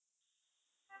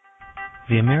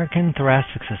The American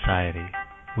Thoracic Society.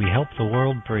 We help the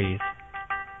world breathe.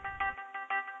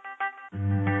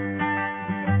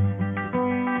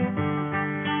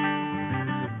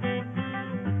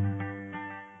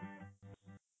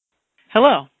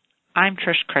 Hello, I'm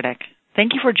Trish Critic.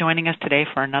 Thank you for joining us today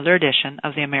for another edition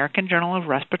of the American Journal of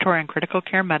Respiratory and Critical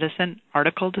Care Medicine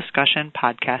Article Discussion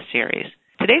podcast series.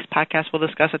 Today's podcast will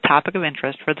discuss a topic of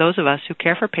interest for those of us who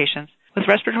care for patients with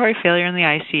respiratory failure in the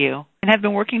ICU and have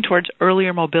been working towards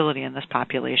earlier mobility in this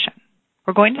population.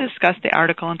 We're going to discuss the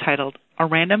article entitled, A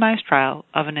Randomized Trial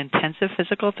of an Intensive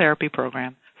Physical Therapy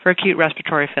Program for Acute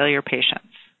Respiratory Failure Patients.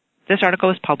 This article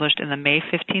was published in the May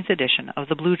 15th edition of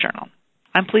the Blue Journal.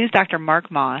 I'm pleased Dr.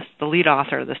 Mark Moss, the lead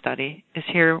author of the study, is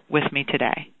here with me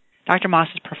today. Dr. Moss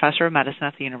is professor of medicine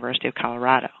at the University of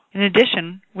Colorado. In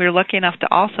addition, we are lucky enough to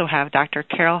also have Dr.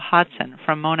 Carol Hodson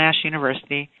from Monash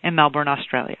University in Melbourne,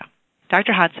 Australia.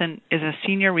 Dr. Hodson is a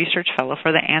senior research fellow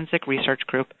for the ANZIC Research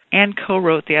Group and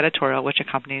co-wrote the editorial which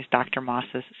accompanies Dr.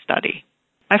 Moss's study.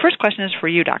 My first question is for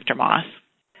you, Dr. Moss.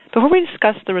 Before we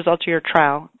discuss the results of your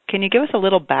trial, can you give us a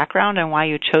little background on why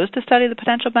you chose to study the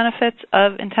potential benefits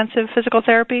of intensive physical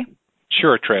therapy?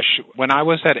 Sure, Trish. When I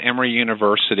was at Emory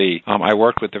University, I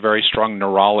worked with a very strong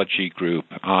neurology group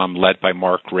led by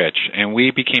Mark Rich, and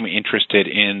we became interested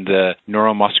in the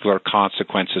neuromuscular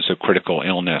consequences of critical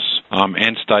illness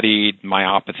and studied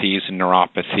myopathies and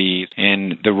neuropathies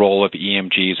and the role of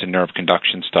EMGs in nerve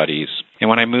conduction studies. And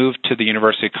when I moved to the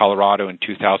University of Colorado in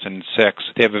 2006,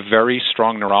 they have a very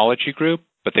strong neurology group,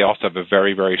 but they also have a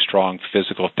very, very strong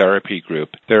physical therapy group.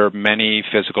 There are many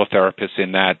physical therapists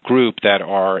in that group that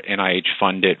are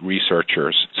NIH-funded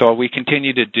researchers. So we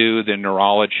continue to do the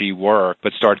neurology work,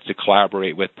 but started to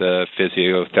collaborate with the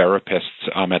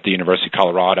physiotherapists at the University of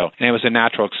Colorado. And it was a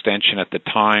natural extension at the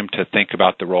time to think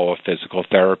about the role of physical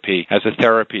therapy as a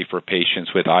therapy for patients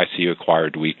with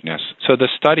ICU-acquired weakness. So the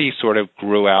study sort of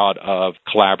grew out of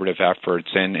collaborative efforts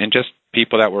and just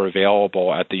people that were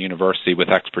available at the university with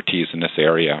expertise in this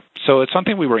area. So it's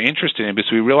something we were interested in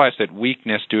because we realized that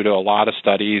weakness, due to a lot of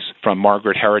studies from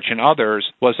Margaret Herridge and others,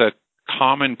 was a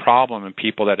common problem in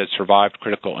people that had survived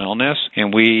critical illness,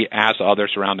 and we, as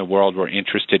others around the world, were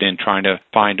interested in trying to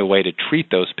find a way to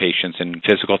treat those patients, and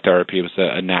physical therapy was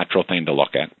a natural thing to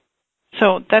look at.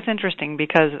 So that's interesting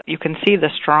because you can see the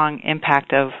strong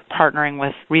impact of partnering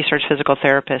with research physical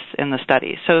therapists in the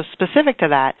study. So specific to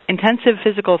that, intensive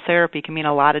physical therapy can mean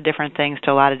a lot of different things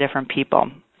to a lot of different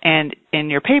people. And in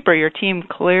your paper, your team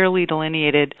clearly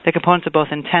delineated the components of both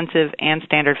intensive and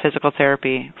standard physical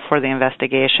therapy for the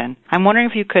investigation. I'm wondering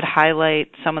if you could highlight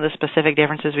some of the specific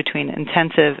differences between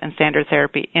intensive and standard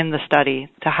therapy in the study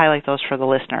to highlight those for the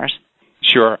listeners.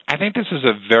 Sure. I think this is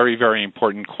a very, very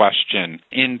important question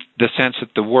in the sense that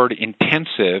the word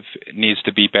intensive needs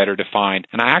to be better defined.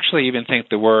 And I actually even think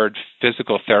the word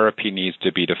physical therapy needs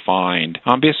to be defined.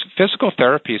 Because physical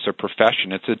therapy is a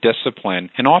profession, it's a discipline,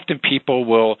 and often people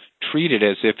will treat it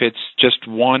as if it's just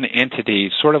one entity,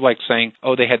 sort of like saying,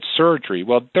 oh, they had surgery.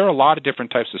 Well, there are a lot of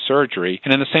different types of surgery,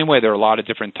 and in the same way, there are a lot of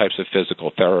different types of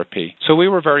physical therapy. So we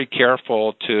were very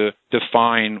careful to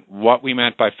define what we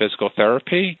meant by physical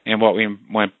therapy and what we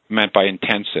meant by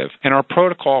intensive. And our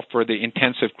protocol for the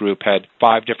intensive group had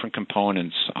 5 different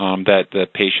components that the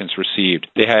patients received.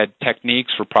 They had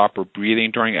techniques for proper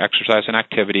breathing during exercise and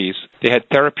activities. They had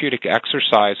therapeutic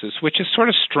exercises, which is sort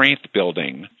of strength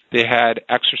building. They had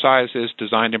exercises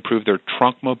designed to improve their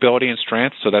trunk mobility and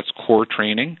strength, so that's core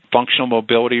training. Functional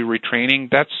mobility retraining,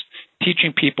 that's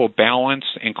teaching people balance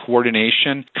and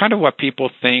coordination, kind of what people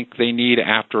think they need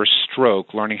after a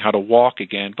stroke, learning how to walk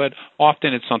again, but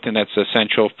often it's something that's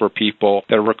essential for people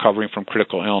that are recovering from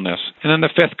critical illness. And then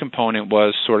the 5th component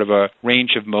was sort of a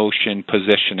range of motion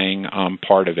positioning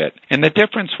part of it. And the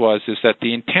difference is that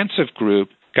the intensive group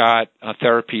got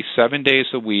therapy 7 days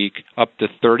a week, up to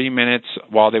 30 minutes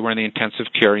while they were in the intensive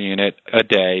care unit a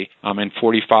day, and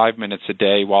 45 minutes a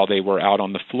day while they were out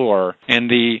on the floor. And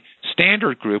the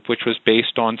standard group, which was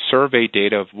based on survey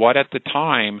data of what at the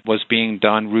time was being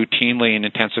done routinely in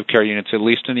intensive care units, at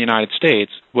least in the United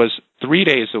States, was 3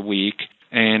 days a week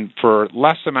and for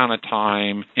less amount of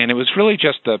time, and it was really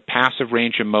just the passive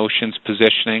range of motions,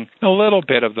 positioning, a little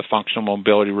bit of the functional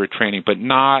mobility retraining, but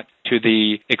not to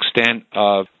the extent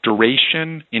of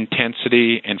duration,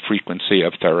 intensity, and frequency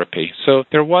of therapy. So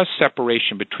there was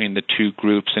separation between the 2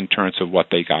 groups in terms of what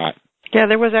they got. Yeah,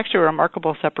 there was actually a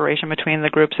remarkable separation between the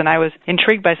groups, and I was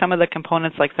intrigued by some of the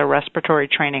components like the respiratory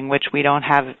training, which we don't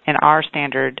have in our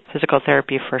standard physical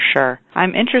therapy for sure.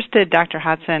 I'm interested, Dr.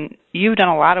 Hodson, you've done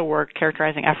a lot of work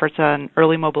characterizing efforts on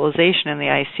early mobilization in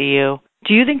the ICU.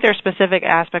 Do you think there are specific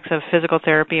aspects of physical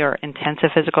therapy or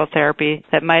intensive physical therapy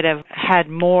that might have had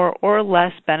more or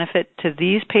less benefit to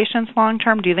these patients long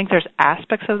term? Do you think there's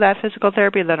aspects of that physical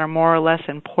therapy that are more or less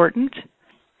important?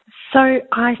 So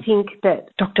I think that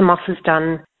Dr. Moss has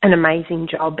done an amazing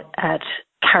job at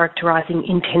characterising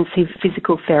intensive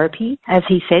physical therapy. As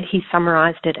he said, he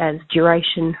summarised it as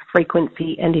duration,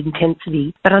 frequency and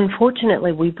intensity. But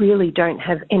unfortunately, we really don't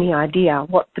have any idea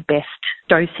what the best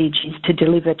dosage is to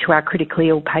deliver to our critically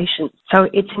ill patients. So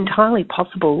it's entirely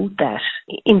possible that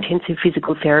intensive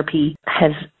physical therapy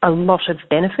has a lot of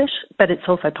benefit, but it's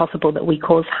also possible that we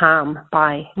cause harm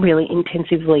by really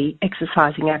intensively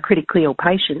exercising our critically ill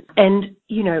patients. And,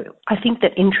 you know, I think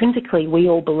that intrinsically we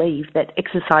all believe that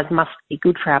exercise must be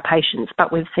good for our patients,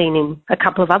 but we've seen in a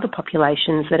couple of other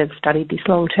populations that have studied this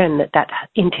long term that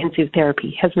intensive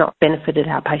therapy has not benefited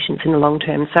our patients in the long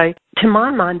term. So to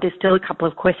my mind, there's still a couple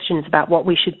of questions about what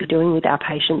we should be doing with our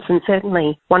patients, and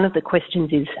certainly one of the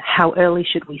questions is how early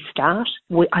should we start?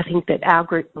 I think that our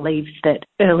group believes that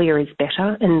earlier is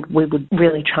better, and we would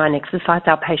really try and exercise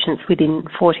our patients within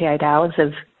 48 hours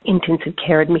of intensive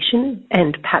care admission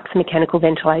and perhaps mechanical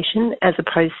ventilation, as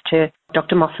opposed to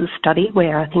Dr. Moss's study,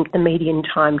 where I think the median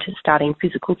time to starting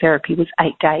physical therapy was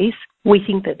 8 days. We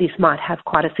think that this might have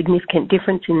quite a significant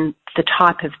difference in the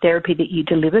type of therapy that you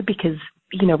deliver because,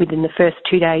 you know, within the first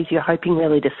 2 days, you're hoping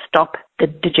really to stop the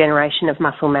degeneration of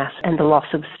muscle mass and the loss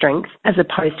of strength, as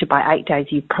opposed to by 8 days,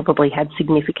 you've probably had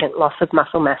significant loss of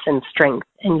muscle mass and strength,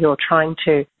 and you're trying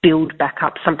to build back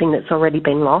up something that's already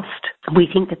been lost. We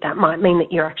think that that might mean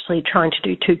that you're actually trying to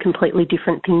do two completely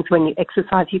different things when you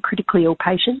exercise your critically ill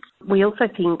patients. We also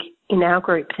think in our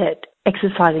group that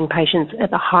exercising patients at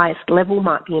the highest level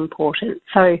might be important.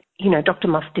 So, you know, Dr.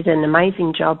 Moss did an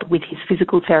amazing job with his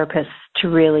physical therapists to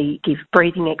really give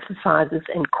breathing exercises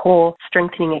and core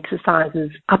strengthening exercises,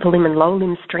 upper limb and lower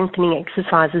limb strengthening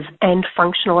exercises, and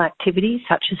functional activities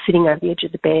such as sitting over the edge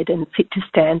of the bed and sit to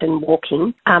stand and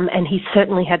walking. And he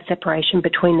certainly had separation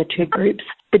between the two groups.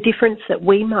 The difference that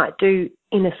we might do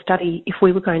in a study, if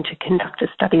we were going to conduct a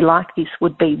study like this,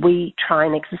 would be we try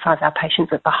and exercise our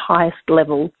patients at the highest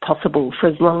level possible for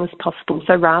as long as possible.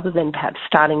 So rather than perhaps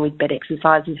starting with bed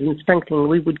exercises and strengthening,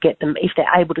 we would get them, if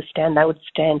they're able to stand, they would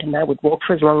stand and they would walk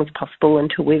for as long as possible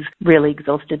until we've really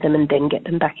exhausted them, and then get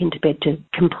them back into bed to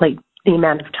complete the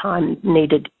amount of time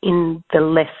needed in the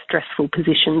less stressful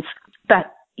positions.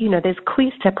 But you know, there's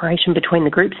clear separation between the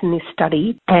groups in this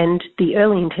study, and the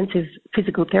early intensive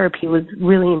physical therapy was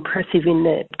really impressive in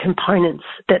the components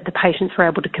that the patients were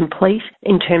able to complete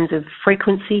in terms of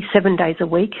frequency, 7 days a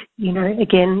week. You know,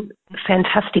 again,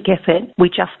 fantastic effort. We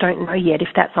just don't know yet if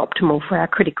that's optimal for our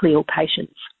critically ill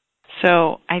patients.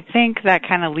 So I think that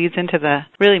kind of leads into the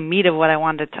really meat of what I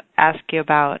wanted to ask you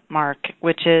about, Mark,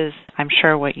 which is, I'm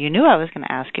sure, what you knew I was going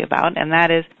to ask you about, and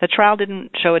that is the trial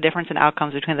didn't show a difference in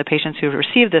outcomes between the patients who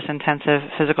received this intensive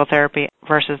physical therapy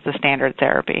versus the standard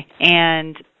therapy.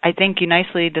 And I think you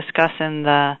nicely discuss in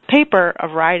the paper a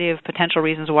variety of potential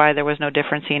reasons why there was no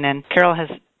difference seen, and Carol has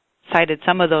cited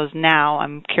some of those now.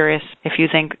 I'm curious if you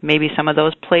think maybe some of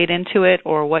those played into it,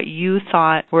 or what you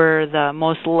thought were the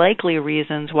most likely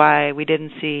reasons why we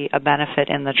didn't see a benefit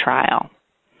in the trial.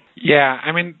 Yeah,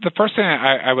 I mean, the first thing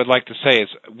I would like to say is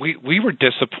we were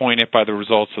disappointed by the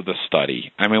results of the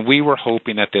study. I mean, we were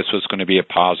hoping that this was going to be a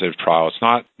positive trial.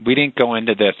 We didn't go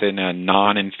into this in a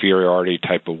non-inferiority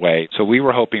type of way, so we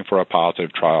were hoping for a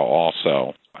positive trial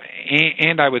also.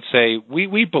 And I would say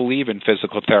we believe in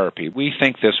physical therapy. We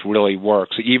think this really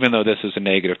works, even though this is a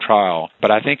negative trial.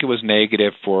 But I think it was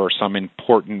negative for some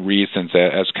important reasons,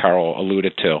 as Carol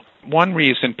alluded to. One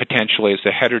reason potentially is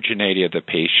the heterogeneity of the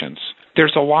patients.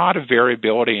 There's a lot of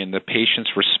variability in the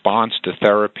patient's response to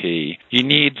therapy. You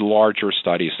need larger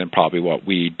studies than probably what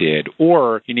we did,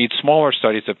 or you need smaller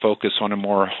studies that focus on a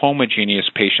more homogeneous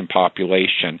patient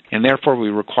population, and therefore we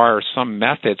require some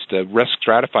methods to risk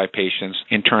stratify patients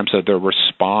in terms of their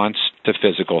response to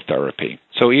physical therapy.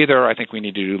 So either I think we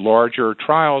need to do larger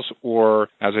trials, or,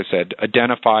 as I said,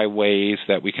 identify ways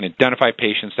that we can identify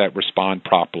patients that respond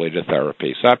properly to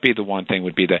therapy. So that'd be the one thing,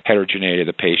 would be the heterogeneity of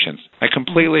the patients. I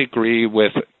completely agree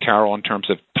with Carol in terms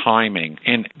of timing.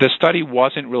 And the study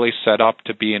wasn't really set up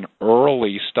to be an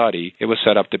early study. It was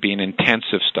set up to be an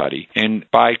intensive study. And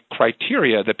by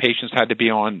criteria, the patients had to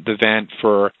be on the vent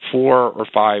for 4 or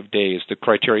 5 days. The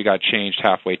criteria got changed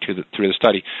halfway through the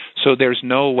study. So there's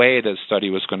no way the study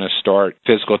was going to start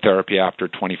physical therapy after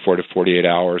 24 to 48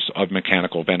 hours of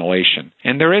mechanical ventilation.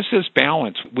 And there is this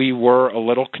balance. We were a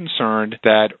little concerned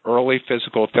that early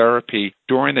physical therapy,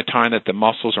 during the time that the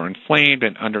muscles are inflamed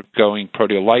and undergoing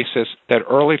proteolysis lysis, that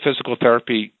early physical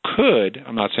therapy could,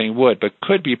 I'm not saying would, but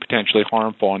could be potentially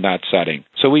harmful in that setting.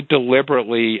 So we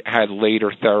deliberately had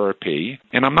later therapy,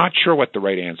 and I'm not sure what the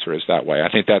right answer is that way.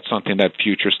 I think that's something that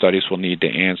future studies will need to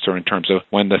answer in terms of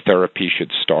when the therapy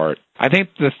should start. I think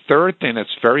the third thing that's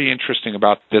very interesting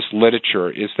about this literature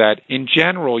is that in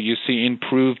general you see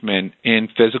improvement in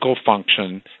physical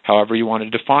function, however you want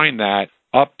to define that,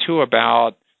 up to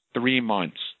about 3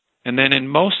 months. And then in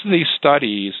most of these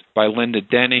studies by Linda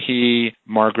Dennehy,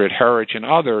 Margaret Herridge, and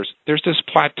others, there's this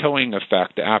plateauing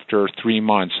effect after 3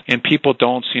 months, and people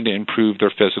don't seem to improve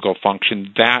their physical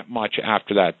function that much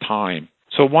after that time.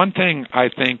 So one thing I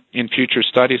think in future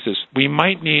studies is we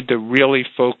might need to really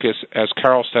focus, as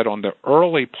Carol said, on the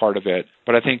early part of it,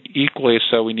 but I think equally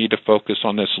so we need to focus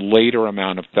on this later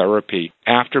amount of therapy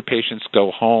after patients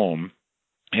go home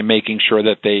and making sure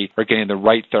that they are getting the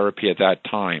right therapy at that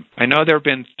time. I know there have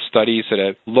been studies that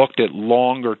have looked at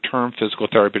longer-term physical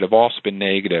therapy that have also been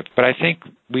negative, but I think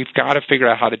we've got to figure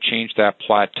out how to change that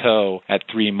plateau at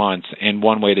 3 months, and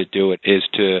one way to do it is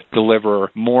to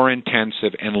deliver more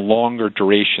intensive and longer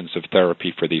durations of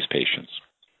therapy for these patients.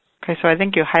 Okay, so I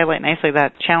think you highlight nicely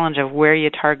that challenge of where you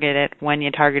target it, when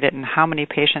you target it, and how many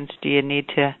patients do you need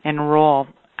to enroll.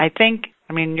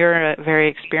 I mean, you're a very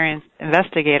experienced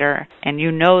investigator, and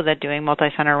you know that doing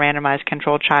multi-center randomized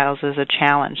controlled trials is a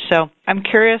challenge. So I'm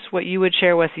curious what you would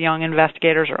share with young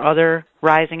investigators or other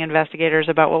rising investigators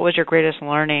about what was your greatest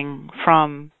learning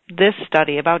from this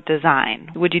study about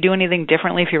design. Would you do anything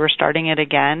differently if you were starting it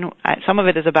again? Some of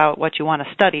it is about what you want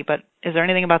to study, but is there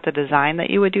anything about the design that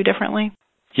you would do differently?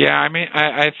 Yeah, I mean,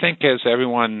 I think as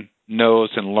everyone knows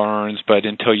and learns, but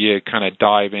until you kind of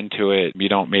dive into it, you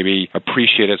don't maybe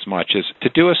appreciate as much. As to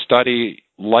do a study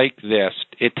like this,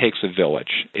 it takes a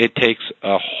village. It takes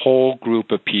a whole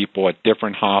group of people at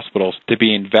different hospitals to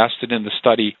be invested in the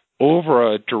study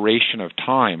over a duration of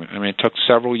time. I mean, it took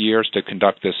several years to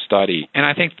conduct this study. And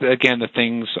I think, again, the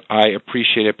things I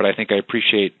appreciated, but I think I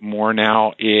appreciate more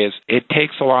now, is it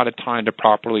takes a lot of time to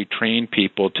properly train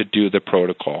people to do the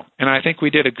protocol. And I think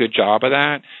we did a good job of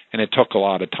that, and it took a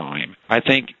lot of time. I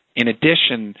think in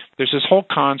addition, there's this whole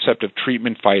concept of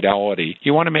treatment fidelity.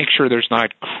 You want to make sure there's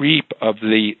not creep of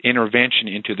the intervention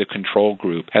into the control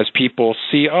group as people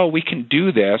see, oh, we can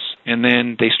do this, and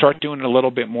then they start doing a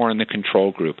little bit more in the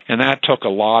control group. And that took a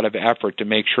lot of effort to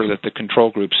make sure that the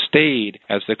control group stayed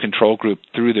as the control group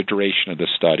through the duration of the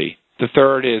study. The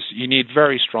third is you need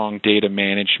very strong data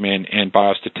management and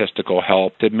biostatistical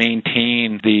help to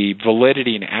maintain the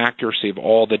validity and accuracy of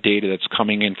all the data that's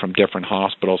coming in from different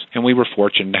hospitals. And we were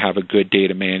fortunate to have a good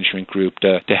data management group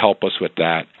to help us with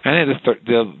that. And then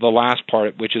the last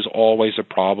part, which is always a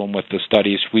problem with the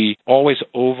studies, we always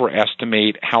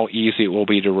overestimate how easy it will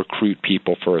be to recruit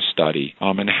people for a study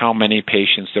and how many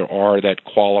patients there are that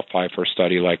qualify for a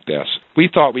study like this. We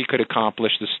thought we could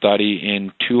accomplish the study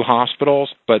in 2 hospitals,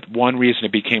 but one reason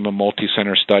it became a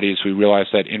multi-center study is we realized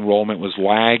that enrollment was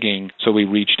lagging, so we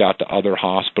reached out to other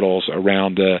hospitals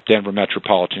around the Denver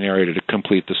metropolitan area to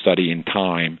complete the study in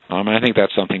time. And I think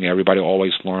that's something everybody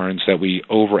always learns, that we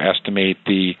overestimate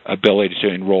the ability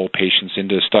to enroll patients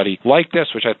into a study like this,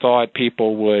 which I thought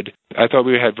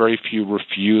we had very few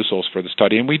refusals for the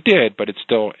study, and we did, but it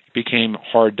still became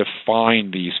hard to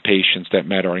find these patients that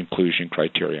met our inclusion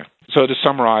criteria. So to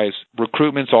summarize,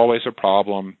 recruitment's always a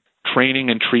problem. Training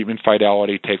and treatment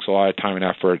fidelity takes a lot of time and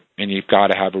effort, and you've got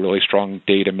to have a really strong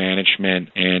data management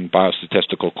and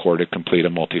biostatistical core to complete a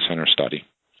multi-center study.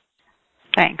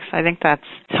 Thanks. I think that's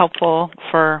helpful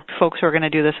for folks who are going to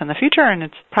do this in the future, and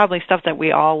it's probably stuff that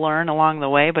we all learn along the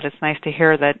way, but it's nice to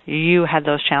hear that you had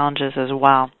those challenges as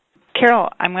well. Carol,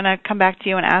 I'm going to come back to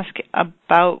you and ask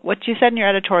about what you said in your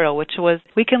editorial, which was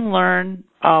we can learn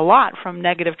a lot from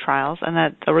negative trials, and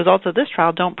that the results of this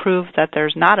trial don't prove that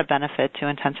there's not a benefit to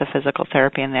intensive physical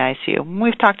therapy in the ICU.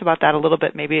 We've talked about that a little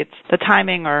bit. Maybe it's the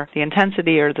timing or the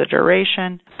intensity or the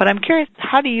duration. But I'm curious,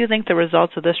 how do you think the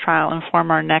results of this trial inform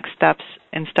our next steps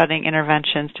in studying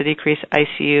interventions to decrease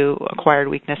ICU acquired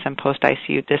weakness and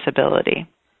post-ICU disability?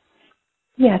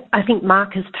 Yeah, I think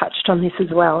Mark has touched on this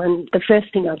as well. And the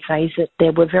first thing I'd say is that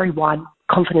there were very wide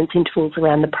confidence intervals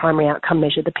around the primary outcome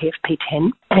measure, the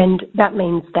PFP-10. And that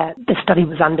means that the study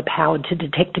was underpowered to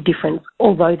detect a difference,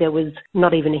 although there was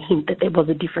not even a hint that there was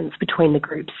a difference between the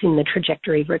groups in the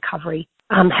trajectory of recovery.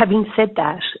 Having said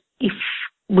that, if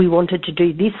we wanted to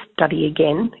do this study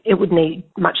again, it would need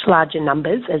much larger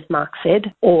numbers, as Mark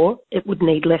said, or it would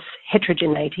need less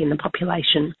heterogeneity in the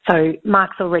population. So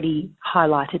Mark's already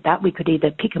highlighted that. We could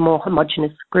either pick a more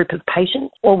homogeneous group of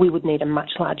patients, or we would need a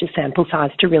much larger sample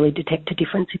size to really detect a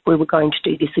difference if we were going to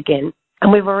do this again.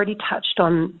 And we've already touched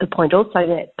on the point also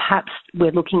that perhaps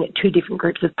we're looking at two different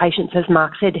groups of patients. As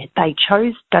Mark said, they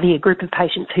chose to study a group of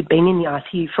patients who'd been in the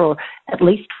ICU for at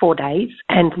least 4 days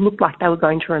and looked like they were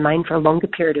going to remain for a longer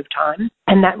period of time.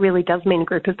 And that really does mean a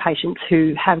group of patients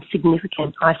who have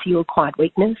significant ICU-acquired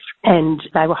weakness, and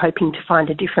they were hoping to find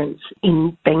a difference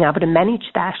in being able to manage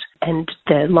that and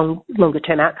the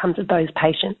longer-term outcomes of those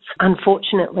patients.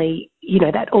 Unfortunately,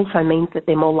 that also means that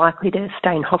they're more likely to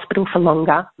stay in hospital for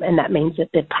longer, and that means that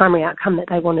the primary outcome that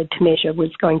they wanted to measure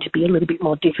was going to be a little bit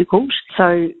more difficult.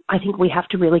 So I think we have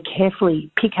to really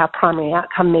carefully pick our primary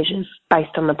outcome measures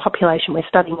based on the population we're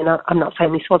studying, and I'm not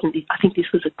saying this wasn't, I think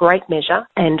this was a great measure,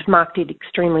 and Mark did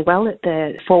extremely well at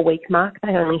the 4-week mark.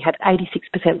 They only had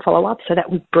 86% follow-up, so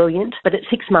that was brilliant, but at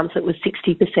 6 months it was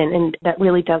 60%, and that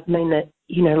really does mean that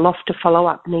loss to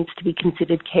follow-up needs to be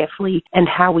considered carefully, and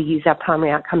how we use our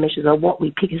primary outcome measures, or what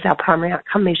we pick as our primary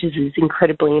outcome measures, is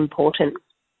incredibly important.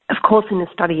 Of course, in a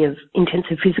study of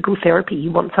intensive physical therapy,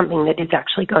 you want something that is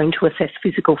actually going to assess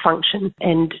physical function.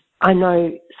 And I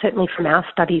know certainly from our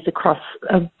studies across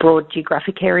a broad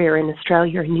geographic area in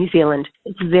Australia and New Zealand,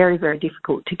 it's very, very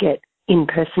difficult to get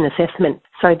in-person assessment.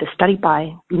 So the study by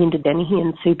Linda Dennehy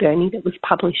and Sue Burney that was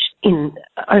published in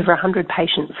over 100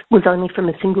 patients was only from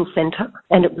a single centre,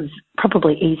 and it was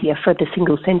probably easier for the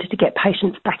single centre to get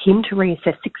patients back in to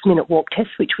reassess 6-minute walk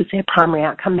tests, which was their primary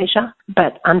outcome measure.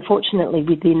 But unfortunately,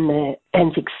 within the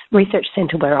ANZICS Research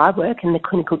Centre where I work and the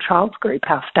clinical trials group,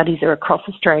 our studies are across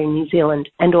Australia and New Zealand,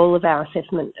 and all of our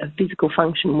assessment of physical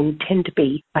function will tend to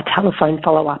be a telephone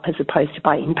follow-up as opposed to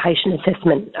by inpatient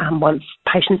assessment once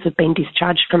patients have been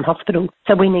discharged from hospital.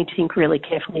 So we need to think really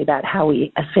carefully about how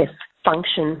we assess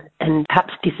function and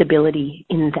perhaps disability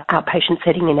in the outpatient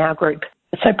setting in our group.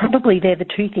 So probably they're the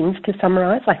two things to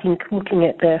summarise. I think looking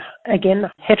at the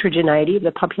heterogeneity of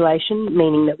the population,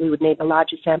 meaning that we would need a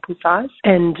larger sample size,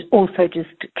 and also just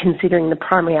considering the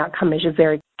primary outcome measure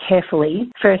very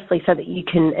carefully, firstly so that you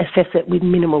can assess it with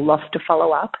minimal loss to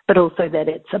follow up, but also that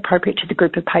it's appropriate to the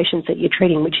group of patients that you're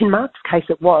treating, which in Mark's case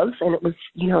it was, and it was,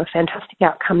 a fantastic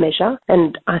outcome measure.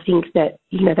 And I think that,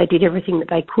 they did everything that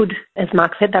they could. As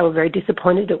Mark said, they were very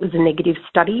disappointed it was a negative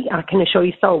study. I can assure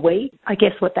you so are we. I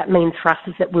guess what that means for us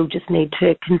is that we'll just need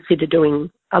to consider doing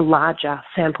a larger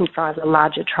sample size, a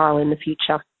larger trial in the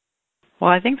future. Well,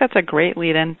 I think that's a great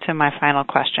lead into my final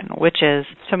question, which is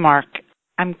to Mark.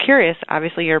 I'm curious,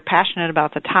 obviously you're passionate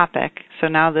about the topic, so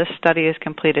now this study is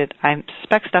completed. I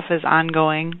suspect stuff is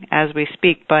ongoing as we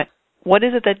speak, but what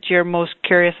is it that you're most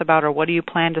curious about, or what do you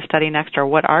plan to study next, or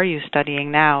what are you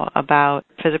studying now about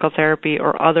physical therapy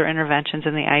or other interventions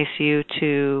in the ICU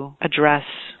to address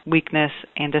weakness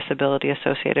and disability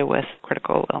associated with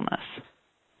critical illness?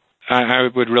 I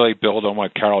would really build on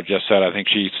what Carol just said. I think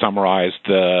she summarized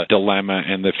the dilemma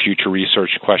and the future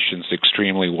research questions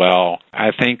extremely well.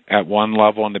 I think at one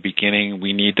level in the beginning,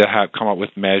 we need to come up with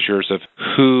measures of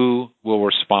who will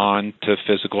respond to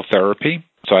physical therapy.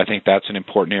 So I think that's an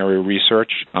important area of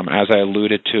research. As I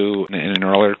alluded to in an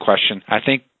earlier question, I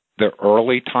think the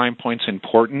early time point's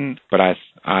important, but I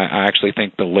actually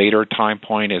think the later time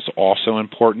point is also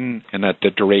important, and that the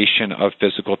duration of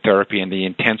physical therapy and the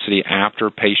intensity after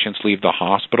patients leave the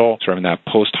hospital, sort of in that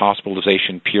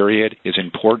post-hospitalization period, is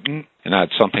important. And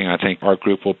that's something I think our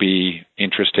group will be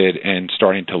interested in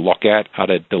starting to look at, how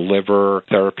to deliver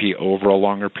therapy over a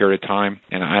longer period of time.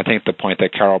 And I think the point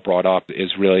that Carol brought up is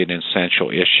really an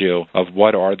essential issue of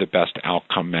what are the best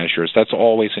outcome measures. That's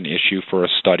always an issue for a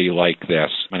study like this.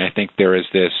 And I think there is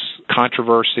this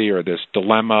controversy or this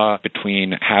dilemma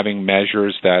between having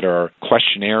measures that are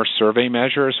questionnaire survey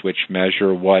measures, which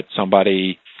measure what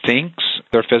somebody thinks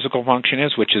their physical function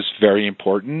is, which is very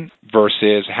important,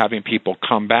 versus having people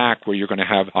come back where you're going to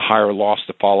have a higher loss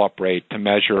to follow-up rate to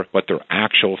measure what their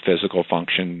actual physical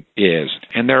function is.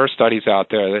 And there are studies out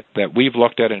there that we've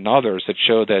looked at and others that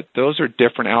show that those are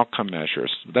different outcome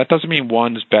measures. That doesn't mean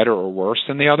one's better or worse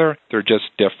than the other. They're just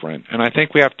different. And I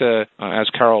think we have to, as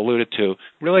Carol alluded to,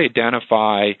 really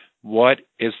identify what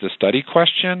is the study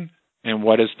question and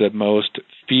what is the most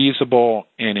feasible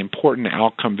and important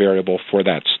outcome variable for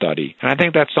that study. And I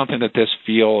think that's something that this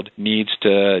field needs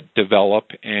to develop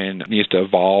and needs to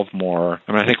evolve more.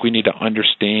 I think we need to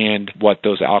understand what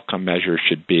those outcome measures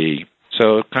should be.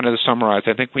 So kind of to summarize,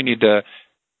 I think we need to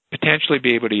potentially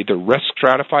be able to either risk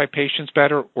stratify patients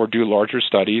better or do larger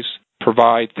studies,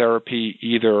 provide therapy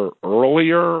either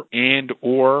earlier and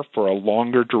or for a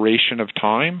longer duration of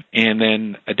time, and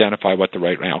then identify what the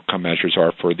right outcome measures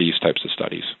are for these types of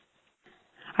studies.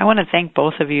 I want to thank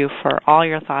both of you for all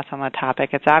your thoughts on the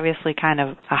topic. It's obviously kind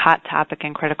of a hot topic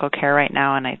in critical care right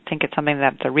now, and I think it's something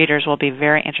that the readers will be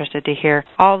very interested to hear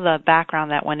all the background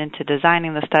that went into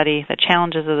designing the study, the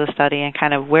challenges of the study, and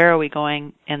kind of where are we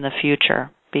going in the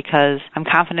future. Because I'm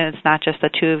confident it's not just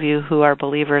the two of you who are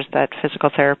believers that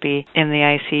physical therapy in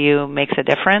the ICU makes a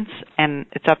difference, and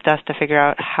it's up to us to figure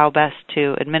out how best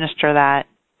to administer that,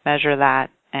 measure that,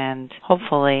 and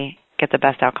hopefully get the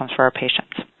best outcomes for our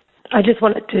patients. I just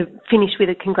wanted to finish with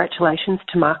a congratulations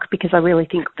to Mark, because I really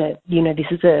think that,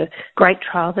 this is a great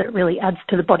trial that really adds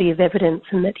to the body of evidence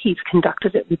and that he's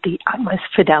conducted it with the utmost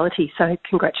fidelity. So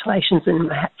congratulations, and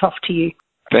my hat's off to you.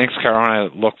 Thanks,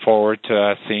 Caroline. I look forward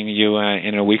to seeing you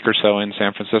in a week or so in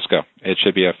San Francisco. It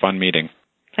should be a fun meeting.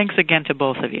 Thanks again to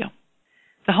both of you.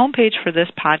 The homepage for this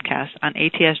podcast on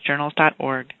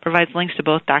atsjournals.org provides links to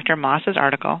both Dr. Moss's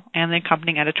article and the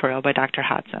accompanying editorial by Dr.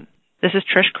 Hodson. This is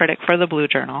Trish Critic for the Blue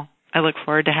Journal. I look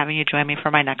forward to having you join me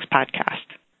for my next podcast.